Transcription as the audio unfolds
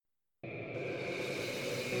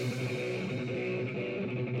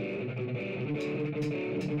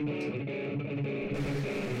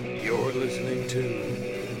You're listening to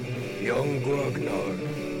Young Grognard,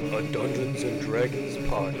 a Dungeons and Dragons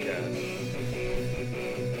podcast.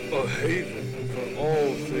 A haven for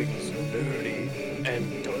all things nerdy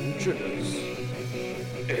and dungeonous.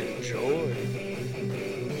 Enjoy.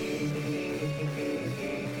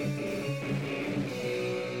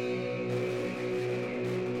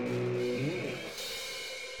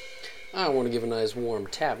 I want to give a nice warm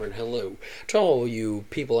tavern hello to all you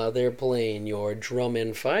people out there playing your drum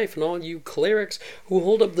and fife, and all you clerics who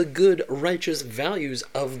hold up the good, righteous values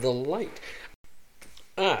of the light.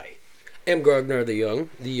 I am Grognard the Young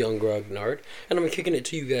Grognard, and I'm kicking it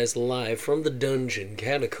to you guys live from the dungeon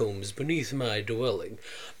catacombs beneath my dwelling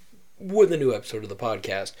with a new episode of the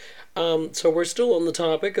podcast. So we're still on the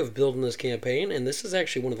topic of building this campaign, and this is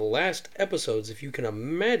actually one of the last episodes, if you can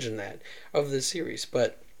imagine that, of this series,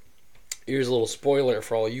 but here's a little spoiler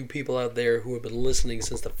for all you people out there who have been listening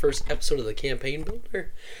since the first episode of the Campaign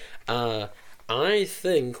Builder. I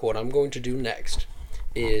think what I'm going to do next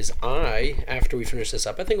is after we finish this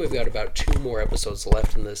up, I think we've got about 2 more episodes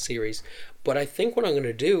left in this series, but I think what I'm going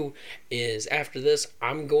to do is after this,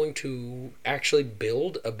 I'm going to actually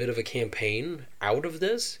build a bit of a campaign out of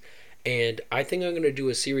this. And I think I'm going to do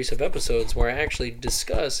a series of episodes where I actually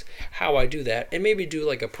discuss how I do that and maybe do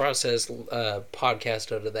like a process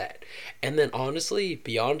podcast out of that. And then honestly,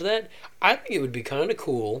 beyond that, I think it would be kind of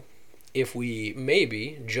cool if we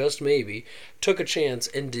maybe, just maybe, took a chance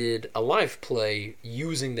and did a live play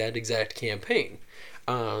using that exact campaign.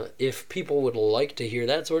 If people would like to hear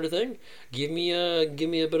that sort of thing, give me a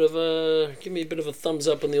bit of a thumbs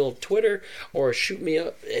up on the old Twitter, or shoot me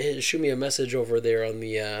a message over there on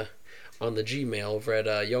the Gmail over at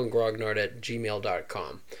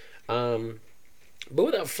younggrognard@gmail.com. But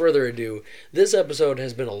without further ado, this episode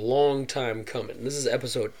has been a long time coming. This is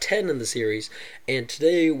episode 10 in the series, and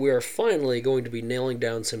today we are finally going to be nailing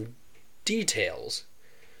down some details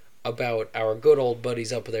about our good old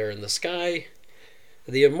buddies up there in the sky,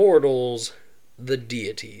 the immortals, the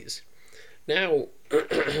deities. Now,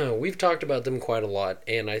 we've talked about them quite a lot,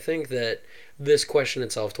 and I think that this question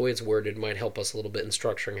itself, the way it's worded, might help us a little bit in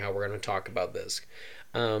structuring how we're going to talk about this.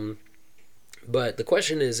 But the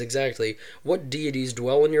question is exactly, what deities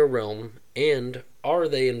dwell in your realm, and are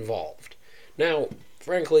they involved? Now,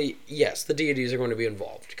 frankly, yes, the deities are going to be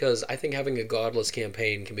involved, because I think having a godless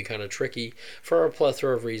campaign can be kind of tricky for a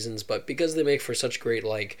plethora of reasons, but because they make for such great,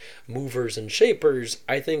 movers and shapers,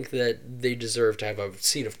 I think that they deserve to have a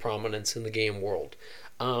seat of prominence in the game world.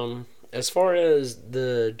 As far as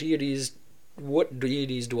the deities, what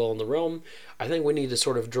deities dwell in the realm, I think we need to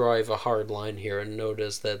sort of drive a hard line here and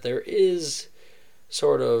notice that there is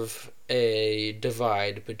sort of a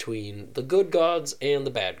divide between the good gods and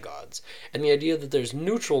the bad gods. And the idea that there's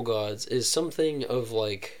neutral gods is something of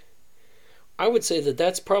I would say that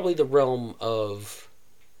that's probably the realm of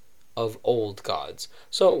old gods.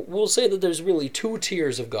 So we'll say that there's really 2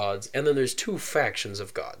 tiers of gods, and then there's 2 factions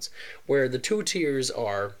of gods, where the 2 tiers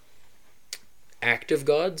are active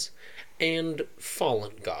gods and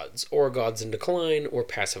fallen gods, or gods in decline, or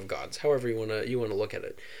passive gods, however you want to look at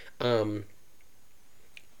it.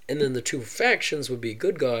 And then the 2 factions would be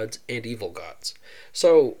good gods and evil gods.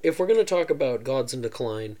 So if we're going to talk about gods in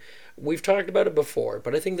decline, we've talked about it before,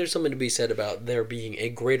 but I think there's something to be said about there being a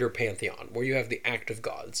greater pantheon, where you have the active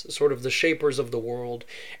gods, sort of the shapers of the world,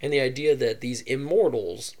 and the idea that these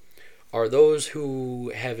immortals are those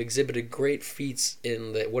who have exhibited great feats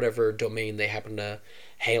in whatever domain they happen to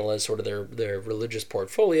hail as sort of their religious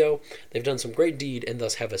portfolio. They've done some great deed and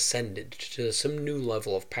thus have ascended to some new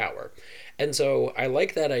level of power. And so I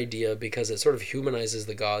like that idea because it sort of humanizes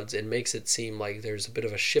the gods and makes it seem like there's a bit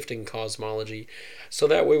of a shifting cosmology. So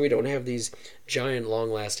that way we don't have these giant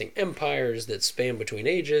long-lasting empires that span between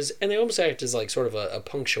ages, and they almost act as sort of a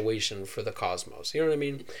punctuation for the cosmos. You know what I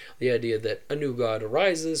mean? The idea that a new god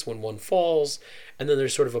arises when one falls, and then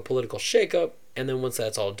there's sort of a political shakeup, and then once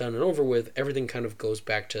that's all done and over with, everything kind of goes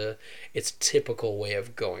back to its typical way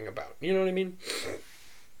of going about. You know what I mean?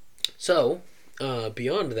 So,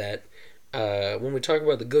 beyond that, when we talk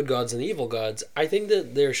about the good gods and the evil gods, I think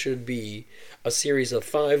that there should be a series of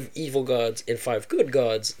 5 evil gods and 5 good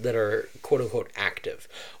gods that are quote-unquote active.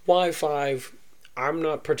 Why 5? I'm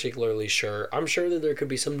not particularly sure. I'm sure that there could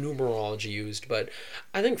be some numerology used, but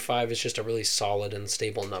I think 5 is just a really solid and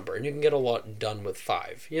stable number, and you can get a lot done with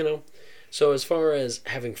 5, you know? So as far as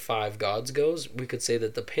having 5 gods goes, we could say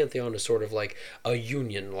that the pantheon is sort of like a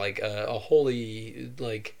union, like a holy,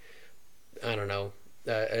 I don't know,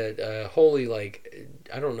 holy, like,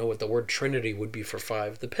 I don't know what the word Trinity would be for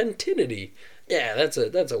five. The pentinity. Yeah,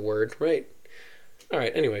 that's a word, right? All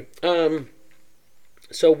right. Anyway,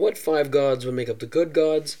 so what five gods would make up the good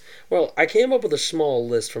gods? Well, I came up with a small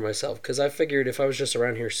list for myself because I figured if I was just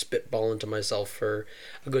around here spitballing to myself for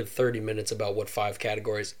a good 30 minutes about what five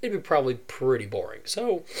categories, it'd be probably pretty boring.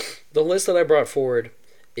 So the list that I brought forward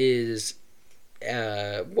is,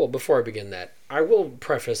 well, before I begin that, I will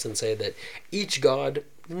preface and say that each god,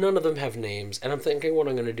 none of them have names, and I'm thinking what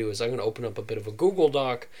I'm going to do is I'm going to open up a bit of a Google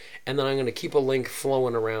Doc, and then I'm going to keep a link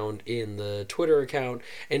flowing around in the Twitter account,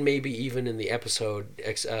 and maybe even in the episode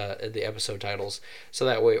titles, so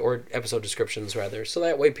that way, or episode descriptions rather, so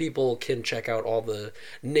that way people can check out all the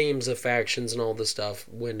names of factions and all this stuff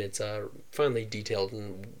when it's finally detailed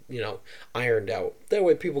and ironed out. That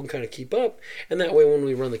way people can kind of keep up, and that way when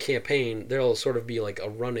we run the campaign, there'll sort of be like a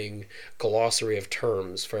running glossary of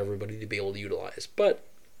terms for everybody to be able to utilize. But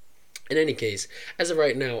in any case, as of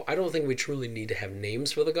right now, I don't think we truly need to have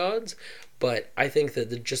names for the gods, but I think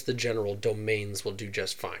that just the general domains will do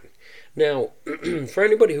just fine. Now, for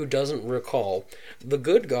anybody who doesn't recall, the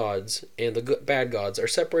good gods and the bad gods are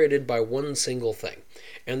separated by one single thing,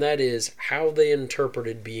 and that is how they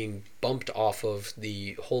interpreted being bumped off of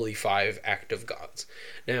the Holy Five active gods.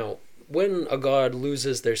 Now, when a god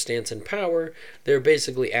loses their stance in power, they're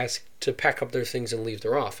basically asked to pack up their things and leave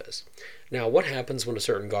their office. Now, what happens when a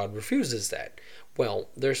certain god refuses that? Well,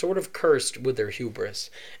 they're sort of cursed with their hubris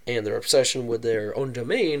and their obsession with their own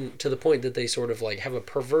domain to the point that they sort of like have a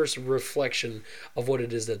perverse reflection of what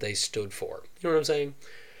it is that they stood for. You know what I'm saying?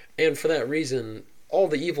 And for that reason, all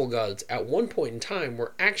the evil gods at one point in time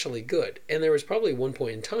were actually good. And there was probably one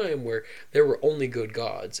point in time where there were only good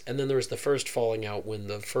gods. And then there was the first falling out when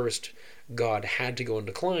the first god had to go in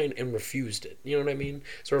decline and refused it. You know what I mean?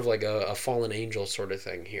 Sort of like a fallen angel sort of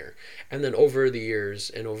thing here. And then over the years,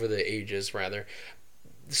 and over the ages rather,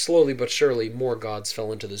 slowly but surely more gods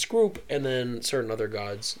fell into this group, and then certain other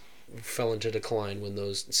gods fell into decline when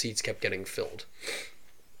those seats kept getting filled.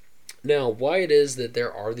 Now, why it is that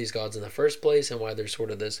there are these gods in the first place, and why there's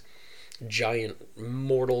sort of this giant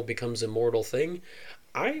mortal becomes immortal thing,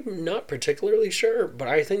 I'm not particularly sure, but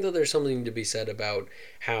I think that there's something to be said about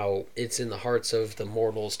how it's in the hearts of the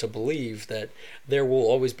mortals to believe that there will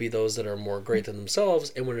always be those that are more great than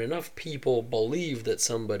themselves, and when enough people believe that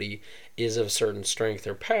somebody is of certain strength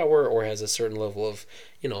or power, or has a certain level of,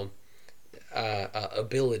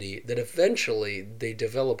 ability, that eventually they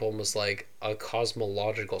develop almost like a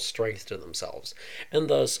cosmological strength to themselves. And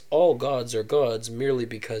thus, all gods are gods merely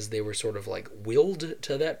because they were sort of like willed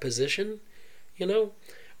to that position,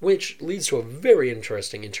 which leads to a very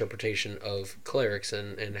interesting interpretation of clerics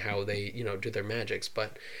and how they, do their magics.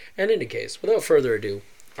 But in any case, without further ado,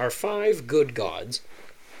 our five good gods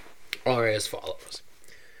are as follows.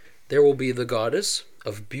 There will be the goddess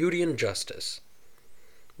of beauty and justice.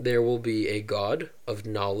 There will be a god of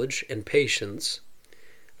knowledge and patience.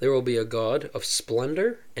 There will be a god of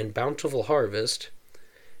splendor and bountiful harvest.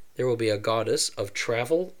 There will be a goddess of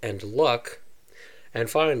travel and luck. And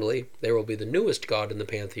finally, there will be the newest god in the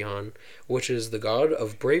pantheon, which is the god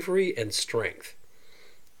of bravery and strength.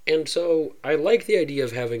 And so I like the idea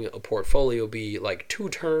of having a portfolio be like two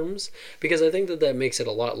terms, because I think that makes it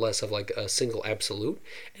a lot less of like a single absolute,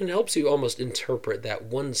 and helps you almost interpret that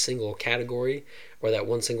one single category or that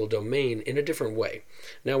one single domain in a different way.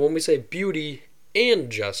 Now, when we say beauty and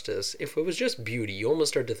justice, if it was just beauty, you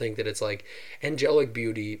almost start to think that it's like angelic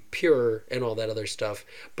beauty, pure, and all that other stuff,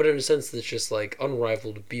 but in a sense that's just like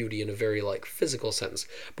unrivaled beauty in a very like physical sense.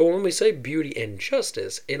 But when we say beauty and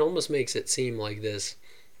justice, it almost makes it seem like this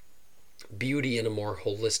beauty in a more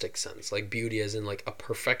holistic sense, like beauty as in like a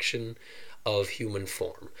perfection of human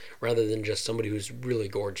form, rather than just somebody who's really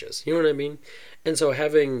gorgeous. You know what I mean? And so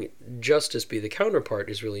having justice be the counterpart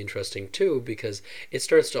is really interesting too, because it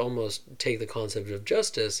starts to almost take the concept of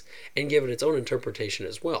justice and give it its own interpretation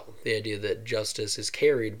as well. The idea that justice is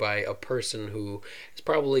carried by a person who is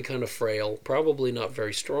probably kind of frail, probably not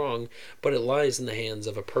very strong, but it lies in the hands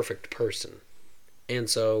of a perfect person. And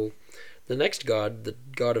so the next god, the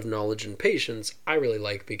god of knowledge and patience, I really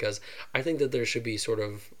like, because I think that there should be sort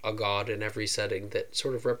of a god in every setting that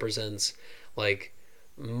sort of represents like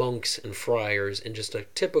monks and friars and just a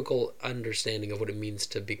typical understanding of what it means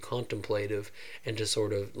to be contemplative and to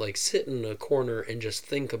sort of like sit in a corner and just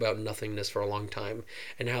think about nothingness for a long time,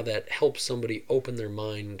 and how that helps somebody open their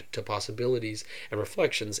mind to possibilities and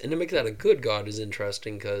reflections. And to make that a good god is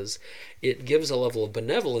interesting because it gives a level of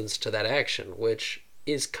benevolence to that action, which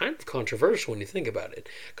is kind of controversial when you think about it,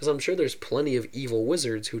 because I'm sure there's plenty of evil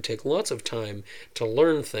wizards who take lots of time to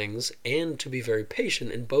learn things and to be very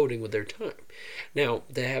patient in boding with their time. Now,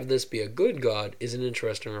 to have this be a good god is an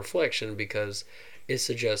interesting reflection because it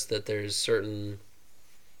suggests that there's certain,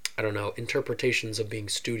 I don't know, interpretations of being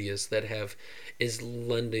studious that is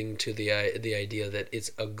lending to the idea that it's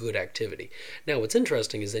a good activity. Now, what's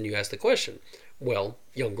interesting is then you ask the question, well,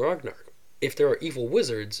 young Grognard, if there are evil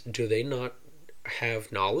wizards, do they not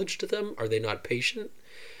have knowledge to them? Are they not patient?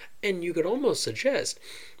 And you could almost suggest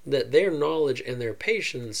that their knowledge and their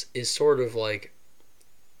patience is sort of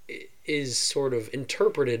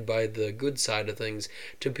interpreted by the good side of things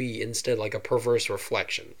to be instead like a perverse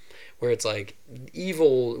reflection, where it's like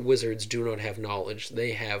evil wizards do not have knowledge,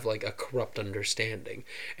 they have like a corrupt understanding,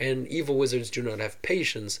 and evil wizards do not have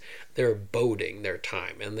patience, they're boding their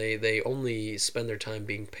time, and they only spend their time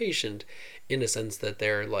being patient in a sense that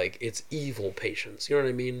they're like, it's evil patience, you know what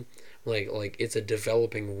I mean? Like it's a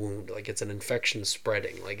developing wound, like it's an infection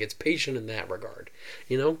spreading, like it's patient in that regard,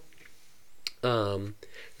 you know?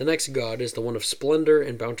 The next god is the one of splendor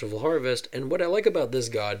and bountiful harvest, and what I like about this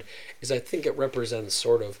god is I think it represents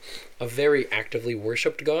sort of a very actively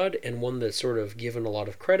worshipped god, and one that's sort of given a lot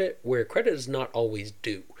of credit where credit is not always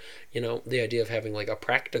due. You know, the idea of having like a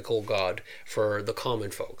practical god for the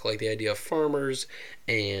common folk, like the idea of farmers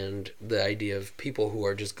and the idea of people who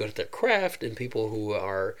are just good at their craft and people who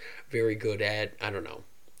are very good at, I don't know,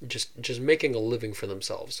 just making a living for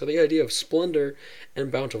themselves. So the idea of splendor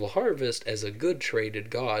and bountiful harvest as a good traded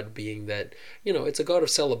god being that, you know, it's a god of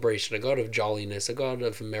celebration, a god of jolliness, a god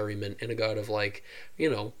of merriment, and a god of like, you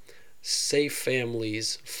know, safe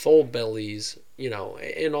families, full bellies, you know,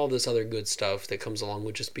 and all this other good stuff that comes along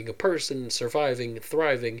with just being a person, surviving,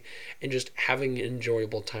 thriving, and just having an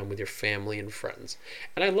enjoyable time with your family and friends.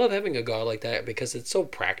 And I love having a god like that because it's so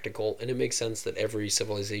practical, and it makes sense that every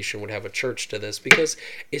civilization would have a church to this because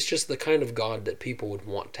it's just the kind of god that people would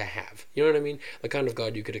want to have. You know what I mean? The kind of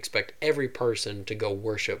god you could expect every person to go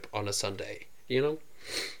worship on a Sunday, you know?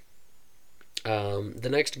 The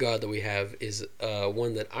next god that we have is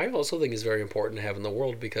one that I also think is very important to have in the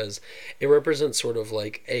world because it represents sort of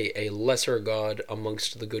like a lesser god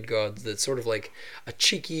amongst the good gods that's sort of like a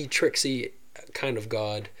cheeky, tricksy kind of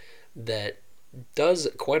god that does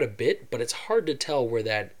quite a bit, but it's hard to tell where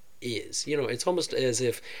that is. You know, it's almost as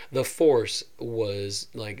if the Force was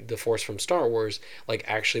like the Force from Star Wars, like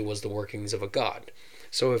actually was the workings of a god.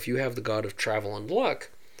 So if you have the god of travel and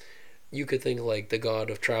luck, you could think like the god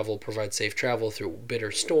of travel provides safe travel through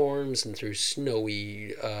bitter storms and through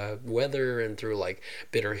snowy weather and through like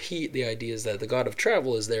bitter heat. The idea is that the god of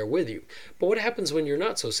travel is there with you. But what happens when you're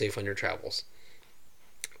not so safe on your travels?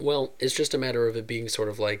 Well, it's just a matter of it being sort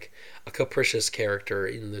of like a capricious character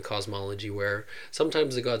in the cosmology where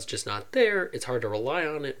sometimes the god's just not there, it's hard to rely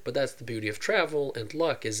on it, but that's the beauty of travel and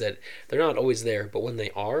luck is that they're not always there, but when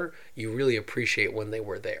they are, you really appreciate when they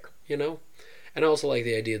were there, you know? And I also like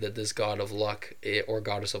the idea that this god of luck, or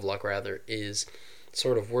goddess of luck rather, is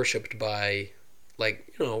sort of worshipped by,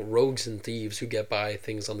 like, you know, rogues and thieves who get by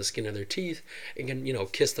things on the skin of their teeth and can, you know,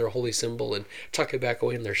 kiss their holy symbol and tuck it back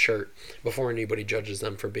away in their shirt before anybody judges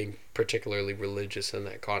them for being particularly religious in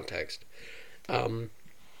that context. And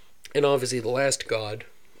obviously the last god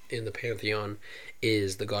in the pantheon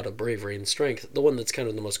is the god of bravery and strength, the one that's kind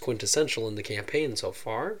of the most quintessential in the campaign so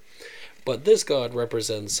far. But this god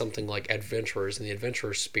represents something like adventurers and the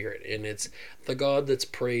adventurer spirit, and it's the god that's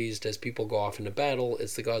praised as people go off into battle.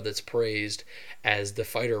 It's the god that's praised as the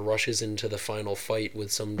fighter rushes into the final fight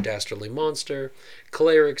with some dastardly monster.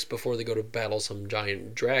 Clerics, before they go to battle some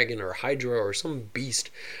giant dragon or hydra or some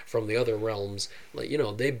beast from the other realms, like, you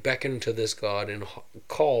know, they beckon to this god and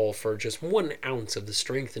call for just 1 ounce of the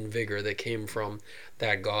strength and vigor that came from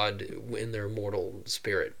that god in their mortal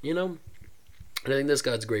spirit, you know? And I think this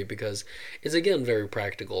god's great because it's, again, very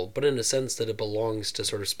practical, but in a sense that it belongs to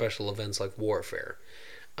sort of special events like warfare.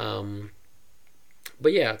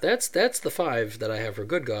 But yeah, that's the 5 that I have for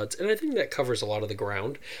good gods, and I think that covers a lot of the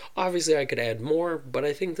ground. Obviously, I could add more, but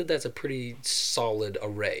I think that that's a pretty solid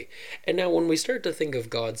array. And now when we start to think of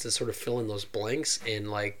gods that sort of fill in those blanks and,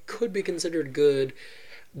 like, could be considered good,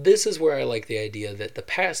 this is where I like the idea that the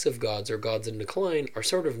passive gods or gods in decline are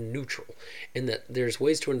sort of neutral in that there's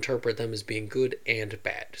ways to interpret them as being good and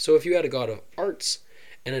bad. So if you had a god of arts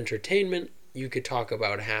and entertainment, you could talk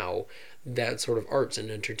about how that sort of arts and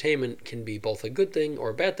entertainment can be both a good thing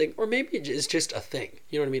or a bad thing, or maybe it's just a thing.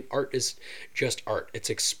 You know what I mean? Art is just art. It's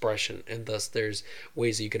expression, and thus there's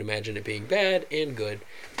ways you can imagine it being bad and good,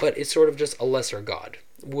 but it's sort of just a lesser god.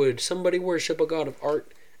 Would somebody worship a god of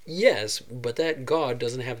art Yes, but that god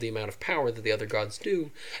doesn't have the amount of power that the other gods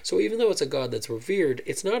do. So even though it's a god that's revered,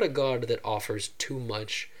 it's not a god that offers too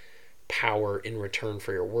much power in return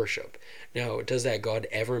for your worship. Now, does that god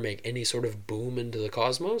ever make any sort of boom into the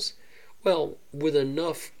cosmos? Well, with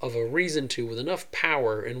enough of a reason to, with enough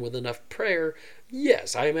power and with enough prayer,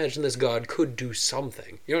 yes, I imagine this god could do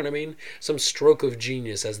something. You know what I mean? Some stroke of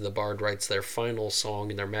genius as the bard writes their final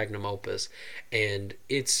song in their magnum opus, and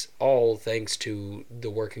it's all thanks to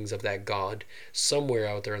the workings of that god somewhere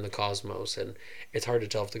out there in the cosmos. And it's hard to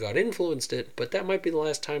tell if the god influenced it, but that might be the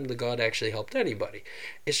last time the god actually helped anybody.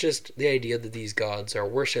 It's just the idea that these gods are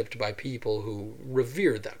worshipped by people who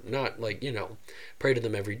revere them, not like, pray to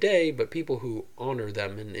them every day, but people who honor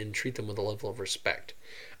them and treat them with a level of respect.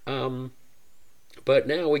 But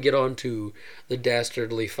now we get on to the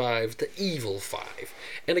Dastardly Five, the Evil Five.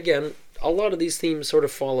 And again, a lot of these themes sort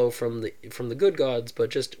of follow from the good gods, but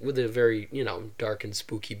just with a very, dark and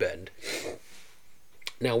spooky bend.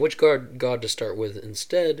 Now, which god to start with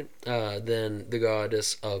instead? Then the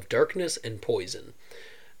goddess of darkness and poison.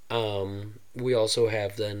 We also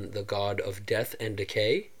have then the god of death and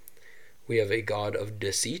decay. We have a god of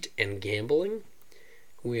deceit and gambling.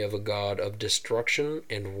 We have a god of destruction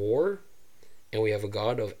and war. And we have a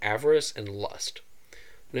god of avarice and lust.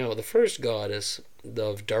 Now, the first goddess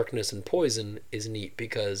of darkness and poison is neat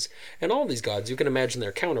because, in all these gods, you can imagine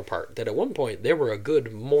their counterpart, that at one point they were a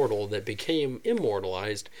good mortal that became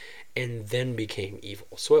immortalized and then became evil.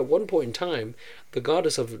 So at one point in time, the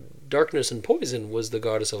goddess of darkness and poison was the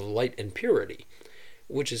goddess of light and purity,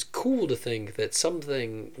 which is cool to think that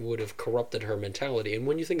something would have corrupted her mentality. And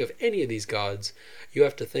when you think of any of these gods, you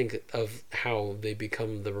have to think of how they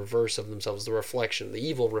become the reverse of themselves, the reflection, the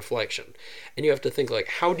evil reflection. And you have to think, like,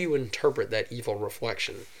 how do you interpret that evil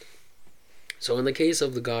reflection? So in the case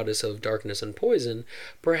of the goddess of darkness and poison,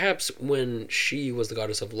 perhaps when she was the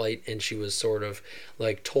goddess of light and she was sort of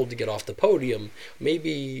like told to get off the podium,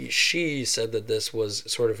 maybe she said that this was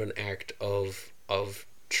sort of an act of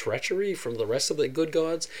treachery from the rest of the good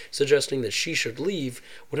gods, suggesting that she should leave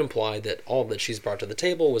would imply that all that she's brought to the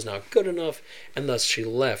table was not good enough, and thus she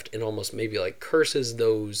left and almost maybe like curses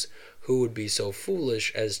those who would be so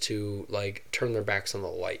foolish as to like turn their backs on the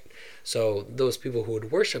light. So those people who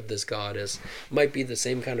would worship this goddess might be the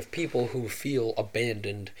same kind of people who feel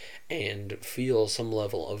abandoned and feel some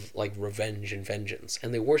level of like revenge and vengeance,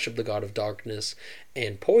 and they worship the god of darkness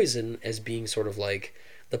and poison as being sort of like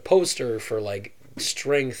the poster for like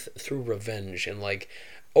strength through revenge and like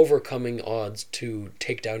overcoming odds to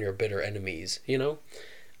take down your bitter enemies,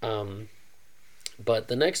 but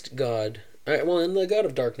the next god, and the god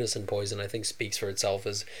of darkness and poison I think speaks for itself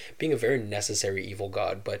as being a very necessary evil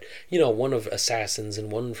god, but one of assassins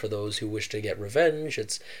and one for those who wish to get revenge.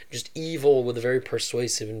 It's just evil with a very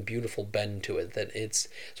persuasive and beautiful bend to it, that it's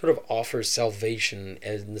sort of offers salvation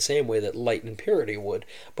in the same way that light and purity would,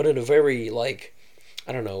 but in a very like,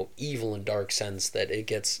 I don't know, evil and dark sense, that it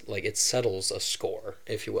gets, like, it settles a score,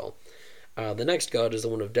 if you will. The next god is the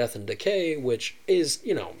one of death and decay, which is,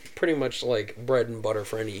 pretty much like bread and butter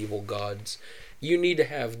for any evil gods. You need to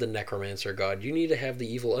have the necromancer god. You need to have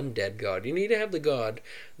the evil undead god. You need to have the god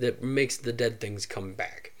that makes the dead things come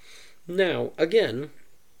back. Now, again,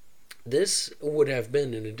 this would have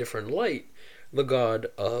been, in a different light, the god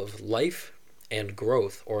of life and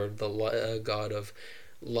growth, or the god of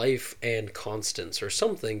life and constance, or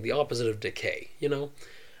something, the opposite of decay,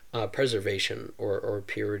 preservation or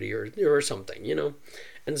purity or something,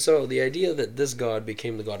 And so the idea that this god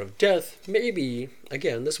became the god of death, maybe,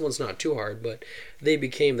 again, this one's not too hard, but they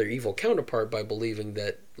became their evil counterpart by believing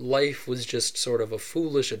that life was just sort of a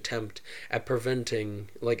foolish attempt at preventing,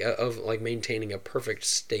 maintaining a perfect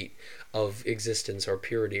state of existence or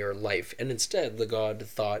purity or life. And instead, the god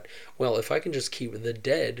thought, well, if I can just keep the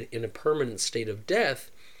dead in a permanent state of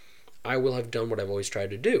death, I will have done what I've always tried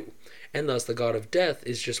to do. And thus the god of death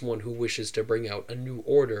is just one who wishes to bring out a new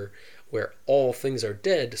order where all things are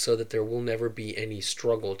dead so that there will never be any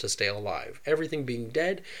struggle to stay alive. Everything being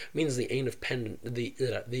dead means the end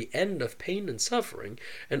of pain and suffering,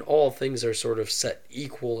 and all things are sort of set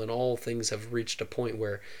equal, and all things have reached a point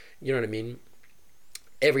where, you know what I mean?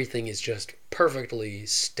 Everything is just perfectly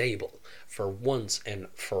stable for once and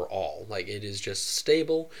for all. Like, it is just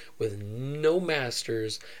stable with no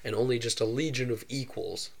masters and only just a legion of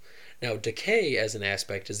equals. Now, decay as an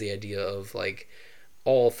aspect is the idea of, like,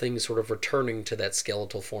 all things sort of returning to that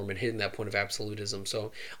skeletal form and hitting that point of absolutism.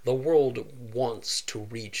 So the world wants to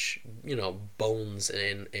reach, bones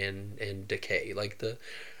and decay. Like,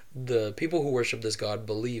 the people who worship this god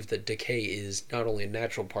believe that decay is not only a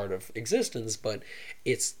natural part of existence, but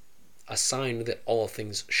it's a sign that all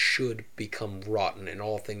things should become rotten and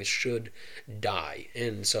all things should die.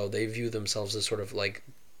 And so they view themselves as sort of like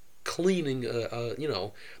cleaning,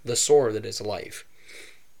 the sore that is life.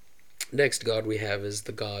 Next god we have is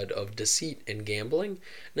the god of deceit and gambling.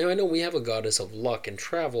 Now, I know we have a goddess of luck and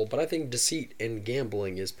travel, but I think deceit and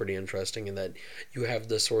gambling is pretty interesting in that you have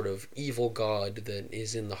this sort of evil god that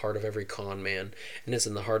is in the heart of every con man, and is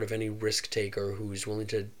in the heart of any risk taker who's willing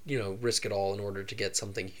to, risk it all in order to get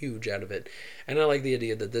something huge out of it. And I like the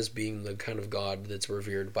idea that this being the kind of god that's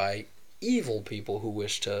revered by evil people who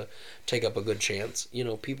wish to take up a good chance.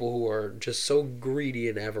 People who are just so greedy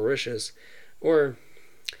and avaricious, or,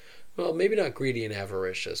 well, maybe not greedy and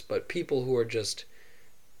avaricious, but people who are just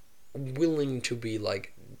willing to be,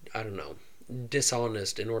 like, I don't know,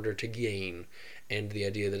 dishonest in order to gain. And the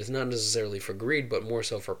idea that it's not necessarily for greed, but more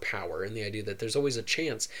so for power. And the idea that there's always a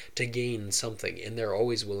chance to gain something, and they're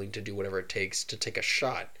always willing to do whatever it takes to take a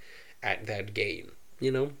shot at that gain,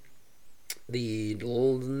 The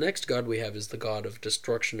next god we have is the god of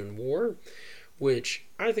destruction and war, which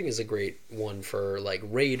I think is a great one for like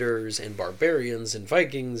raiders and barbarians and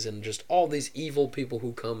Vikings and just all these evil people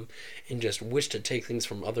who come and just wish to take things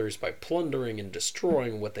from others by plundering and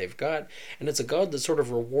destroying what they've got. And it's a god that sort of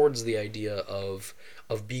rewards the idea of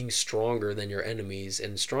being stronger than your enemies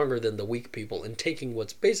and stronger than the weak people and taking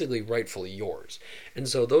what's basically rightfully yours. And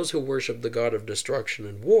so those who worship the god of destruction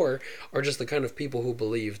and war are just the kind of people who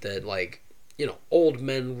believe that, like, old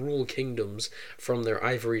men rule kingdoms from their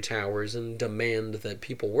ivory towers and demand that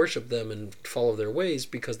people worship them and follow their ways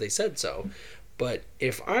because they said so. But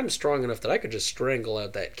if I'm strong enough that I could just strangle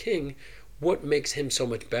out that king, what makes him so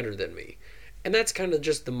much better than me? And that's kind of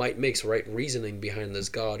just the might makes right reasoning behind this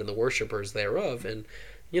god and the worshippers thereof. And,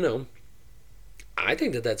 I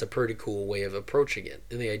think that that's a pretty cool way of approaching it.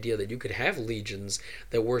 And the idea that you could have legions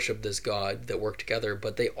that worship this god that work together,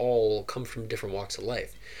 but they all come from different walks of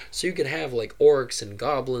life. So you could have like orcs and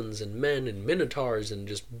goblins and men and minotaurs and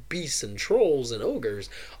just beasts and trolls and ogres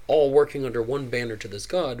all working under one banner to this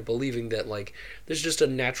god, believing that like there's just a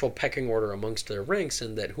natural pecking order amongst their ranks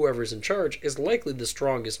and that whoever's in charge is likely the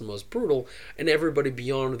strongest and most brutal, and everybody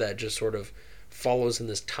beyond that just sort of follows in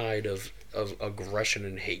this tide of aggression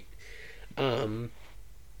and hate.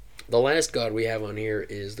 The last god we have on here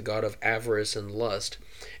is the god of avarice and lust.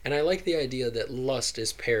 And I like the idea that lust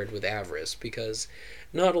is paired with avarice, because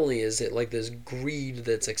not only is it like this greed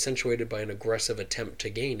that's accentuated by an aggressive attempt to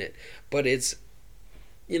gain it, but it's,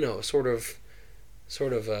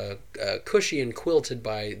 sort of cushy and quilted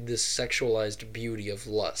by this sexualized beauty of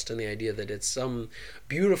lust, and the idea that it's some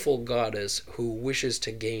beautiful goddess who wishes to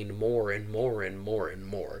gain more and more and more and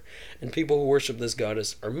more. And people who worship this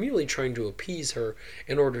goddess are merely trying to appease her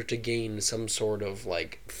in order to gain some sort of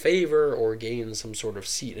like favor or gain some sort of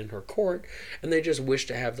seat in her court, and they just wish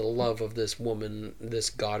to have the love of this woman, this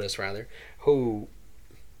goddess rather, who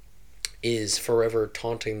is forever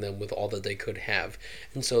taunting them with all that they could have.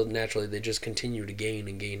 And so naturally they just continue to gain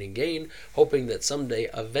and gain and gain, hoping that someday,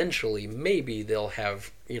 eventually, maybe they'll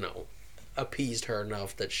have, appeased her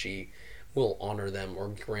enough that she will honor them or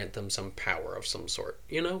grant them some power of some sort,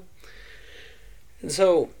 And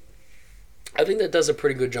so I think that does a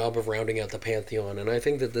pretty good job of rounding out the pantheon, and I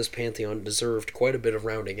think that this pantheon deserved quite a bit of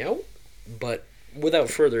rounding out. But without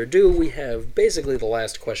further ado, we have basically the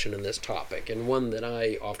last question in this topic, and one that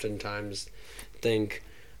I oftentimes think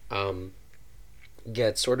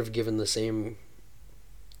gets sort of given the same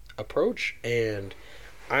approach, and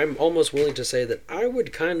I'm almost willing to say that I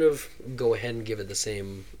would kind of go ahead and give it the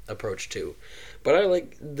same approach too. But I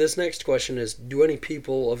like this next question is, do any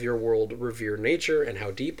people of your world revere nature, and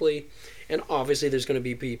how deeply? And obviously there's going to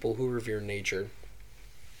be people who revere nature,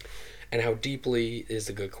 and how deeply is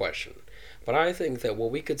a good question. But I think that what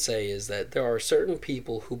we could say is that there are certain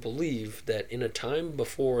people who believe that in a time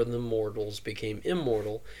before the mortals became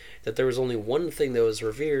immortal, that there was only one thing that was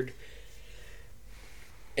revered,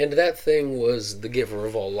 and that thing was the giver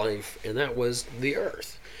of all life, and that was the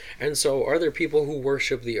earth. And so are there people who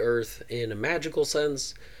worship the earth in a magical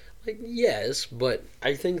sense? Like, yes, but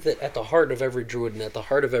I think that at the heart of every druid and at the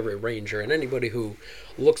heart of every ranger and anybody who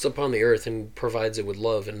looks upon the earth and provides it with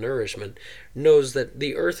love and nourishment knows that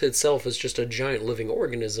the earth itself is just a giant living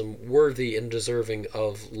organism worthy and deserving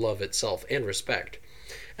of love itself and respect.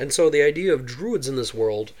 And so the idea of druids in this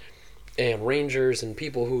world and rangers and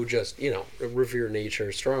people who just, revere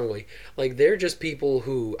nature strongly, like, they're just people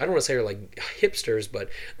who, I don't want to say are like hipsters, but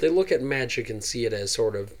they look at magic and see it as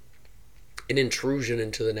sort of an intrusion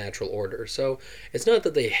into the natural order. So it's not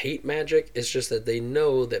that they hate magic, it's just that they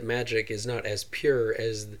know that magic is not as pure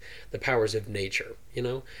as the powers of nature, you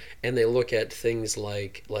know? And they look at things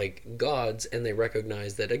like gods, and they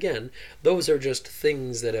recognize that, again, those are just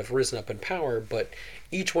things that have risen up in power, but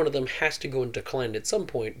each one of them has to go into decline at some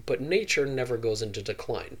point, but nature never goes into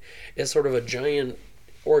decline. It's sort of a giant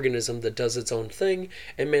organism that does its own thing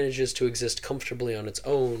and manages to exist comfortably on its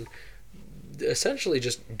own, essentially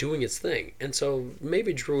just doing its thing. And so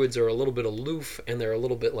maybe druids are a little bit aloof, and they're a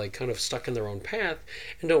little bit like kind of stuck in their own path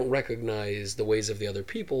and don't recognize the ways of the other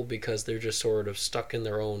people because they're just sort of stuck in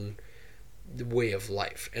their own way of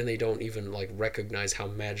life, and they don't even like recognize how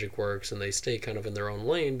magic works, and they stay kind of in their own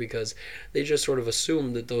lane because they just sort of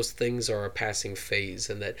assume that those things are a passing phase,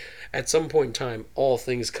 and that at some point in time all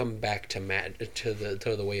things come back to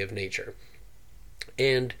the way of nature.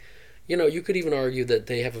 And you could even argue that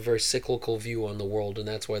they have a very cyclical view on the world, and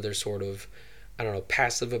that's why they're sort of, I don't know,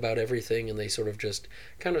 passive about everything, and they sort of just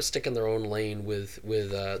kind of stick in their own lane with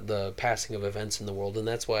the passing of events in the world. And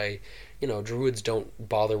that's why, druids don't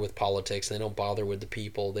bother with politics, and they don't bother with the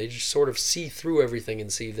people. They just sort of see through everything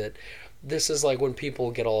and see that this is like when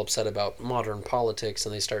people get all upset about modern politics,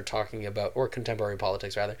 and they start talking about, or contemporary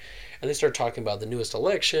politics rather, and they start talking about the newest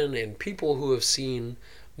election, and people who have seen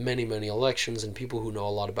many elections and people who know a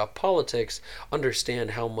lot about politics understand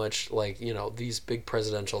how much these big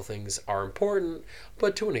presidential things are important,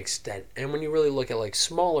 but to an extent. And when you really look at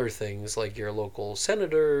smaller things like your local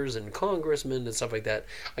senators and congressmen and stuff like that,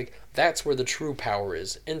 that's where the true power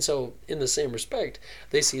is. And so in the same respect,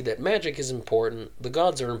 they see that magic is important, the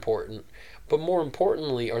gods are important, but more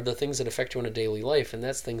importantly are the things that affect you in a daily life, and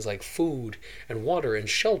that's things like food and water and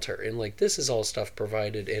shelter, and this is all stuff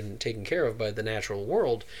provided and taken care of by the natural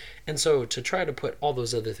world. And so to try to put all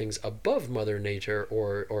those other things above Mother Nature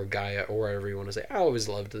or Gaia, or whatever you want to say, I always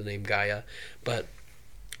loved the name Gaia, but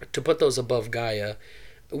to put those above Gaia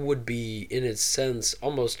would be, in its sense,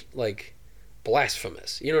 almost like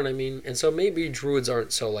blasphemous, you know what I mean? And so maybe druids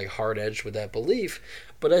aren't so hard-edged with that belief,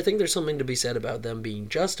 but I think there's something to be said about them being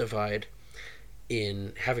justified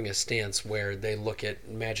in having a stance where they look at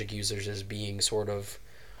magic users as being sort of,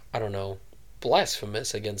 I don't know,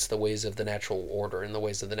 blasphemous against the ways of the natural order and the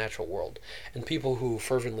ways of the natural world. And people who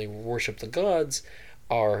fervently worship the gods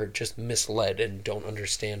are just misled and don't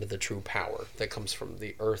understand the true power that comes from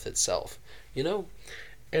the earth itself,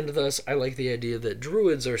 And thus, I like the idea that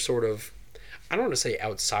druids are sort of, I don't want to say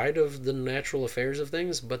outside of the natural affairs of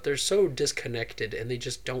things, but they're so disconnected, and they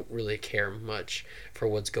just don't really care much for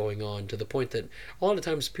what's going on, to the point that a lot of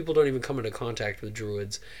times people don't even come into contact with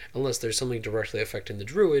druids unless there's something directly affecting the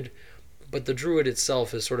druid. But the druid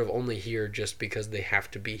itself is sort of only here just because they have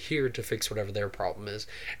to be here to fix whatever their problem is,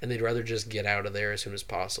 and they'd rather just get out of there as soon as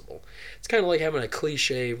possible. It's kind of like having a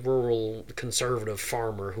cliche rural conservative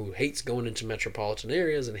farmer who hates going into metropolitan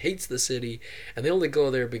areas and hates the city, and they only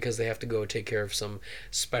go there because they have to go take care of some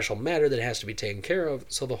special matter that has to be taken care of.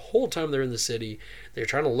 So the whole time they're in the city, they're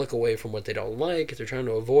trying to look away from what they don't like, they're trying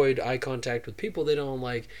to avoid eye contact with people they don't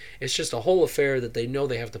like. It's just a whole affair that they know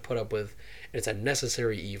they have to put up with, and it's a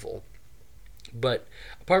necessary evil. But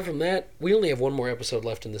apart from that, we only have one more episode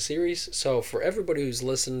left in the series, so for everybody who's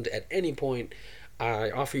listened at any point, I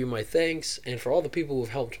offer you my thanks, and for all the people who've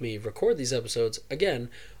helped me record these episodes, again,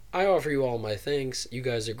 I offer you all my thanks. You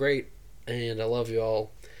guys are great, and I love you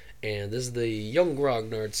all. And this is the young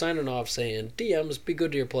Grognard signing off saying, DMs, be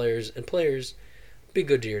good to your players, and players, be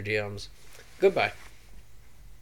good to your DMs. Goodbye.